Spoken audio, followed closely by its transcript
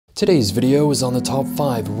Today's video is on the top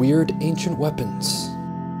 5 weird ancient weapons.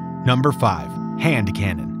 Number 5. Hand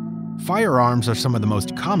cannon. Firearms are some of the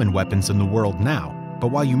most common weapons in the world now,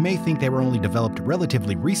 but while you may think they were only developed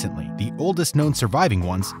relatively recently, the oldest known surviving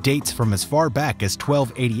ones dates from as far back as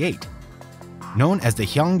 1288. Known as the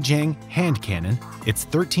Handheld hand cannon, it's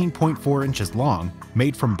 13.4 inches long,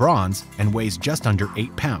 made from bronze, and weighs just under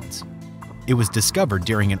 8 pounds. It was discovered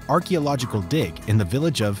during an archaeological dig in the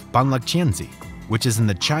village of Banlaqianzi, which is in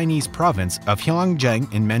the Chinese province of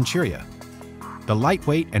Heilongjiang in Manchuria. The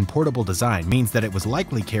lightweight and portable design means that it was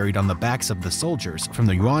likely carried on the backs of the soldiers from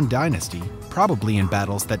the Yuan dynasty, probably in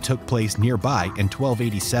battles that took place nearby in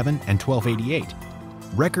 1287 and 1288.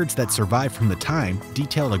 Records that survive from the time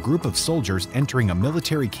detail a group of soldiers entering a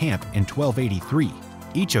military camp in 1283,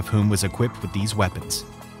 each of whom was equipped with these weapons,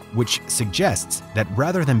 which suggests that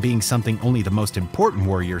rather than being something only the most important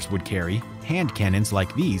warriors would carry, hand cannons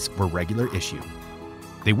like these were regular issue.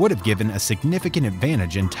 They would have given a significant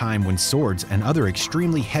advantage in time when swords and other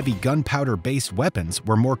extremely heavy gunpowder-based weapons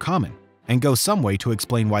were more common, and go some way to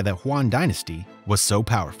explain why the Yuan dynasty was so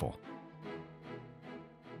powerful.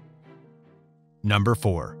 Number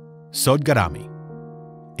 4. Sodgarami.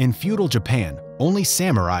 In feudal Japan, only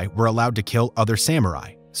samurai were allowed to kill other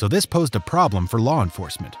samurai, so this posed a problem for law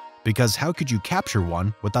enforcement, because how could you capture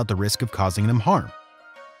one without the risk of causing them harm?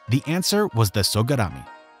 The answer was the Sodgarami.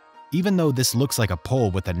 Even though this looks like a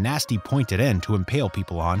pole with a nasty pointed end to impale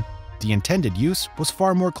people on, the intended use was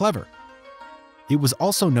far more clever. It was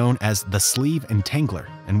also known as the sleeve entangler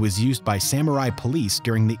and was used by samurai police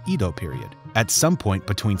during the Edo period, at some point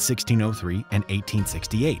between 1603 and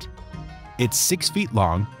 1868. It's 6 feet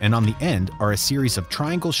long, and on the end are a series of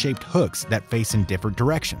triangle-shaped hooks that face in different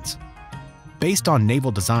directions. Based on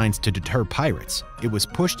naval designs to deter pirates, it was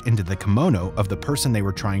pushed into the kimono of the person they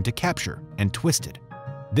were trying to capture and twisted.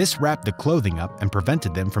 This wrapped the clothing up and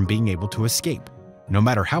prevented them from being able to escape, no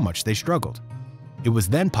matter how much they struggled. It was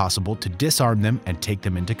then possible to disarm them and take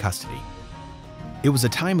them into custody. It was a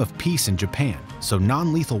time of peace in Japan, so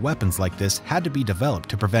non-lethal weapons like this had to be developed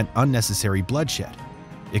to prevent unnecessary bloodshed.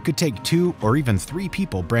 It could take 2 or even 3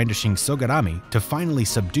 people brandishing Sodgarami to finally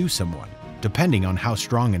subdue someone, depending on how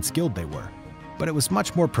strong and skilled they were, but it was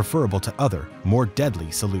much more preferable to other, more deadly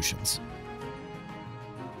solutions.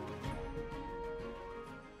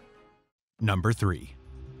 Number 3.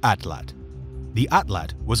 Atlat. The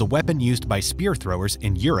atlat was a weapon used by spear throwers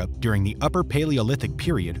in Europe during the Upper Paleolithic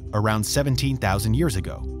period around 17,000 years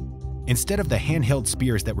ago. Instead of the handheld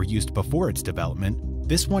spears that were used before its development,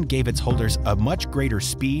 this one gave its holders a much greater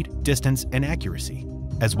speed, distance, and accuracy,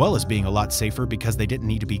 as well as being a lot safer because they didn't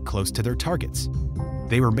need to be close to their targets.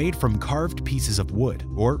 They were made from carved pieces of wood,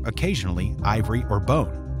 or occasionally ivory or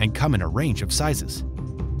bone, and come in a range of sizes.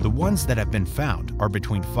 The ones that have been found are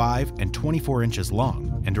between 5 and 24 inches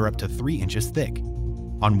long and are up to 3 inches thick.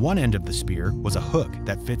 On one end of the spear was a hook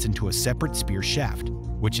that fits into a separate spear shaft,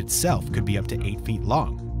 which itself could be up to 8 feet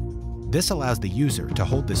long. This allows the user to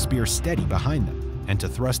hold the spear steady behind them and to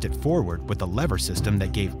thrust it forward with a lever system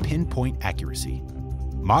that gave pinpoint accuracy.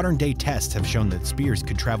 Modern-day tests have shown that spears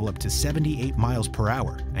could travel up to 78 miles per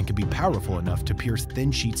hour and could be powerful enough to pierce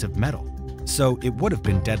thin sheets of metal, so it would have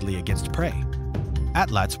been deadly against prey.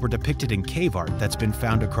 Atlats were depicted in cave art that's been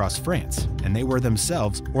found across France, and they were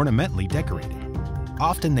themselves ornamentally decorated.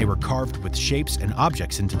 Often they were carved with shapes and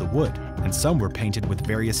objects into the wood, and some were painted with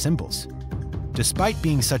various symbols. Despite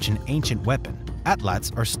being such an ancient weapon,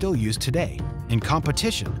 atlats are still used today, in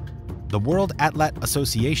competition. The World Atlat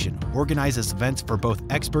Association organizes events for both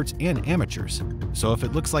experts and amateurs, so if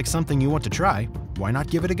it looks like something you want to try, why not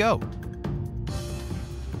give it a go?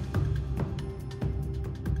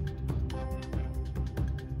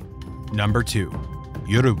 Number 2.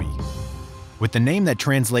 Yorumi. With the name that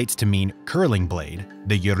translates to mean curling blade,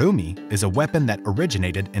 the Yorumi is a weapon that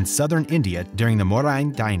originated in southern India during the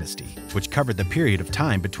Mauryan dynasty, which covered the period of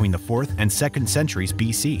time between the 4th and 2nd centuries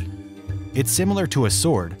BC. It's similar to a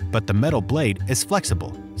sword, but the metal blade is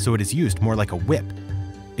flexible, so it is used more like a whip.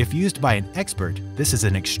 If used by an expert, this is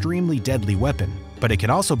an extremely deadly weapon, but it can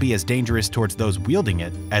also be as dangerous towards those wielding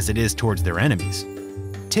it as it is towards their enemies.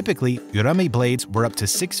 Typically, Yorumi blades were up to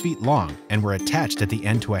 6 feet long and were attached at the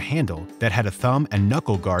end to a handle that had a thumb and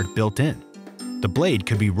knuckle guard built in. The blade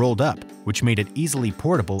could be rolled up, which made it easily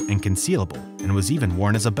portable and concealable, and was even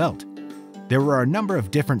worn as a belt. There were a number of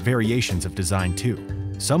different variations of design too.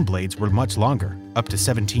 Some blades were much longer, up to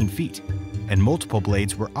 17 feet, and multiple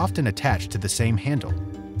blades were often attached to the same handle.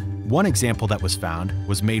 One example that was found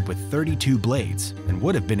was made with 32 blades and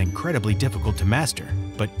would have been incredibly difficult to master,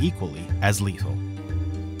 but equally as lethal.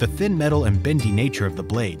 The thin metal and bendy nature of the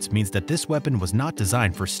blades means that this weapon was not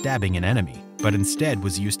designed for stabbing an enemy, but instead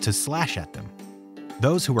was used to slash at them.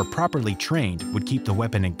 Those who were properly trained would keep the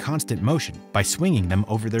weapon in constant motion by swinging them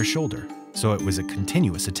over their shoulder, so it was a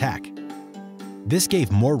continuous attack. This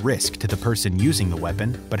gave more risk to the person using the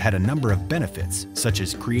weapon, but had a number of benefits, such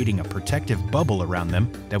as creating a protective bubble around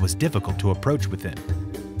them that was difficult to approach within.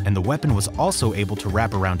 And the weapon was also able to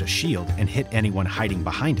wrap around a shield and hit anyone hiding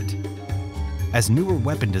behind it. As newer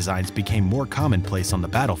weapon designs became more commonplace on the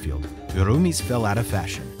battlefield, urumis fell out of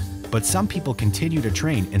fashion. But some people continue to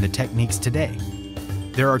train in the techniques today.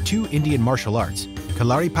 There are two Indian martial arts,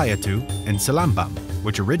 Kalaripayattu and Silambam,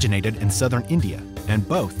 which originated in southern India, and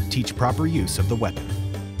both teach proper use of the weapon.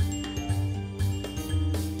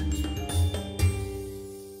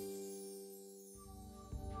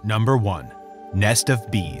 Number 1. Nest of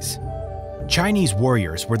Bees. Chinese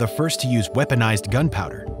warriors were the first to use weaponized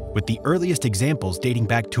gunpowder, with the earliest examples dating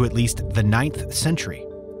back to at least the 9th century.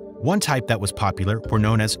 One type that was popular were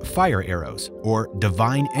known as fire arrows, or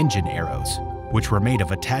divine engine arrows, which were made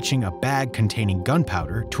of attaching a bag containing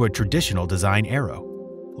gunpowder to a traditional design arrow.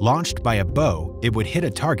 Launched by a bow, it would hit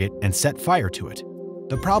a target and set fire to it.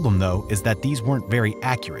 The problem, though, is that these weren't very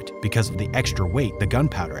accurate because of the extra weight the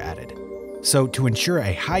gunpowder added. So, to ensure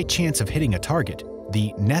a high chance of hitting a target,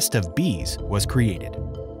 the nest of bees was created.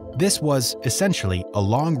 This was, essentially, a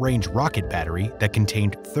long-range rocket battery that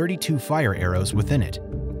contained 32 fire arrows within it.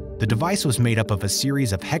 The device was made up of a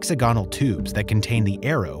series of hexagonal tubes that contained the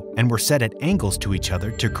arrow and were set at angles to each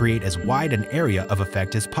other to create as wide an area of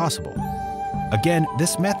effect as possible. Again,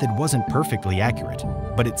 this method wasn't perfectly accurate,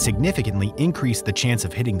 but it significantly increased the chance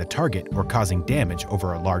of hitting the target or causing damage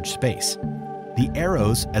over a large space. The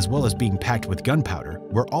arrows, as well as being packed with gunpowder,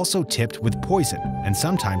 were also tipped with poison and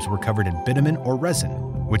sometimes were covered in bitumen or resin,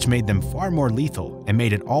 which made them far more lethal and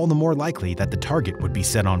made it all the more likely that the target would be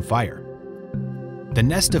set on fire. The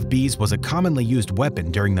nest of bees was a commonly used weapon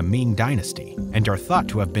during the Ming Dynasty and are thought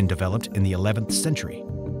to have been developed in the 11th century.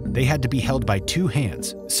 They had to be held by two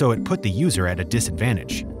hands, so it put the user at a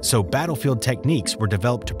disadvantage, so battlefield techniques were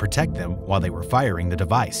developed to protect them while they were firing the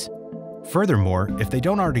device. Furthermore, if they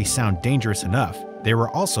don't already sound dangerous enough, there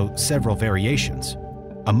were also several variations.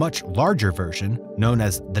 A much larger version, known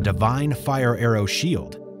as the Divine Fire Arrow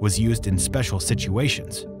Shield, was used in special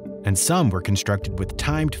situations, and some were constructed with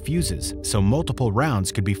timed fuses so multiple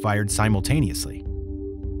rounds could be fired simultaneously.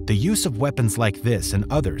 The use of weapons like this and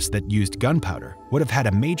others that used gunpowder would have had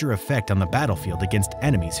a major effect on the battlefield against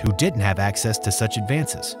enemies who didn't have access to such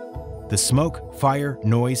advances. The smoke, fire,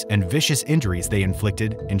 noise, and vicious injuries they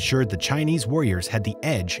inflicted ensured the Chinese warriors had the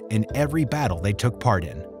edge in every battle they took part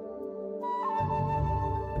in.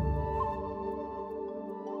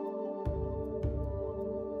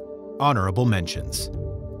 Honorable mentions.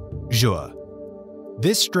 Zhuo.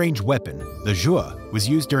 This strange weapon, the zhuo, was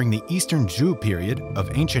used during the Eastern Zhou period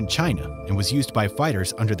of ancient China and was used by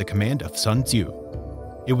fighters under the command of Sun Tzu.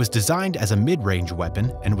 It was designed as a mid-range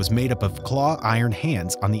weapon and was made up of claw iron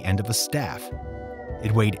hands on the end of a staff.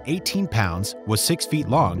 It weighed 18 pounds, was 6 feet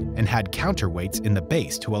long, and had counterweights in the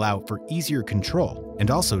base to allow for easier control and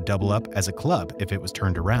also double up as a club if it was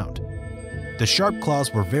turned around. The sharp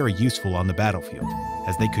claws were very useful on the battlefield,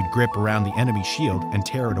 as they could grip around the enemy's shield and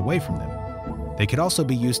tear it away from them. They could also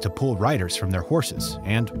be used to pull riders from their horses,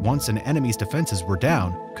 and once an enemy's defenses were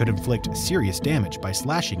down, could inflict serious damage by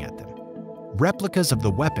slashing at them. Replicas of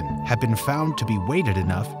the weapon have been found to be weighted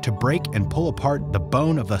enough to break and pull apart the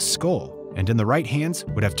bone of the skull, and in the right hands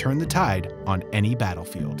would have turned the tide on any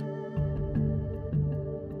battlefield.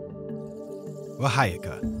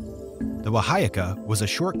 Wahayaka. The Wahayaka was a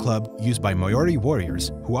short club used by Maori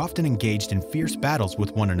warriors who often engaged in fierce battles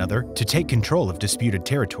with one another to take control of disputed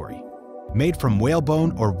territory. Made from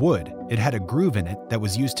whalebone or wood, it had a groove in it that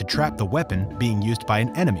was used to trap the weapon being used by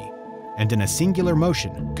an enemy, and in a singular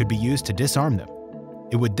motion could be used to disarm them.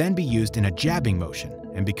 It would then be used in a jabbing motion,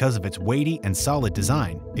 and because of its weighty and solid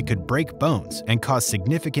design, it could break bones and cause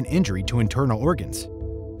significant injury to internal organs.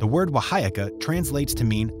 The word Wahayaka translates to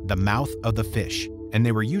mean the mouth of the fish, and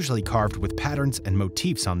they were usually carved with patterns and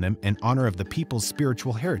motifs on them in honor of the people's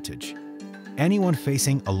spiritual heritage. Anyone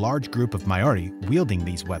facing a large group of Maori wielding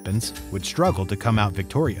these weapons would struggle to come out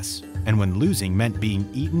victorious, and when losing meant being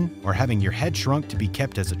eaten or having your head shrunk to be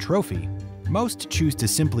kept as a trophy, most choose to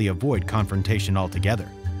simply avoid confrontation altogether.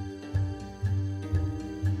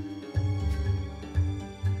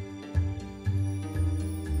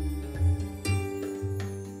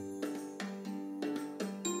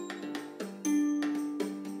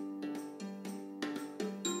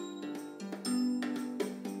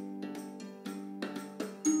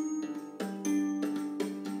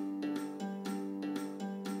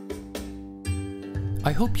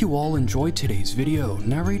 I hope you all enjoyed today's video,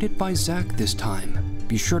 narrated by Zach this time.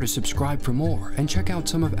 Be sure to subscribe for more and check out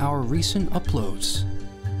some of our recent uploads.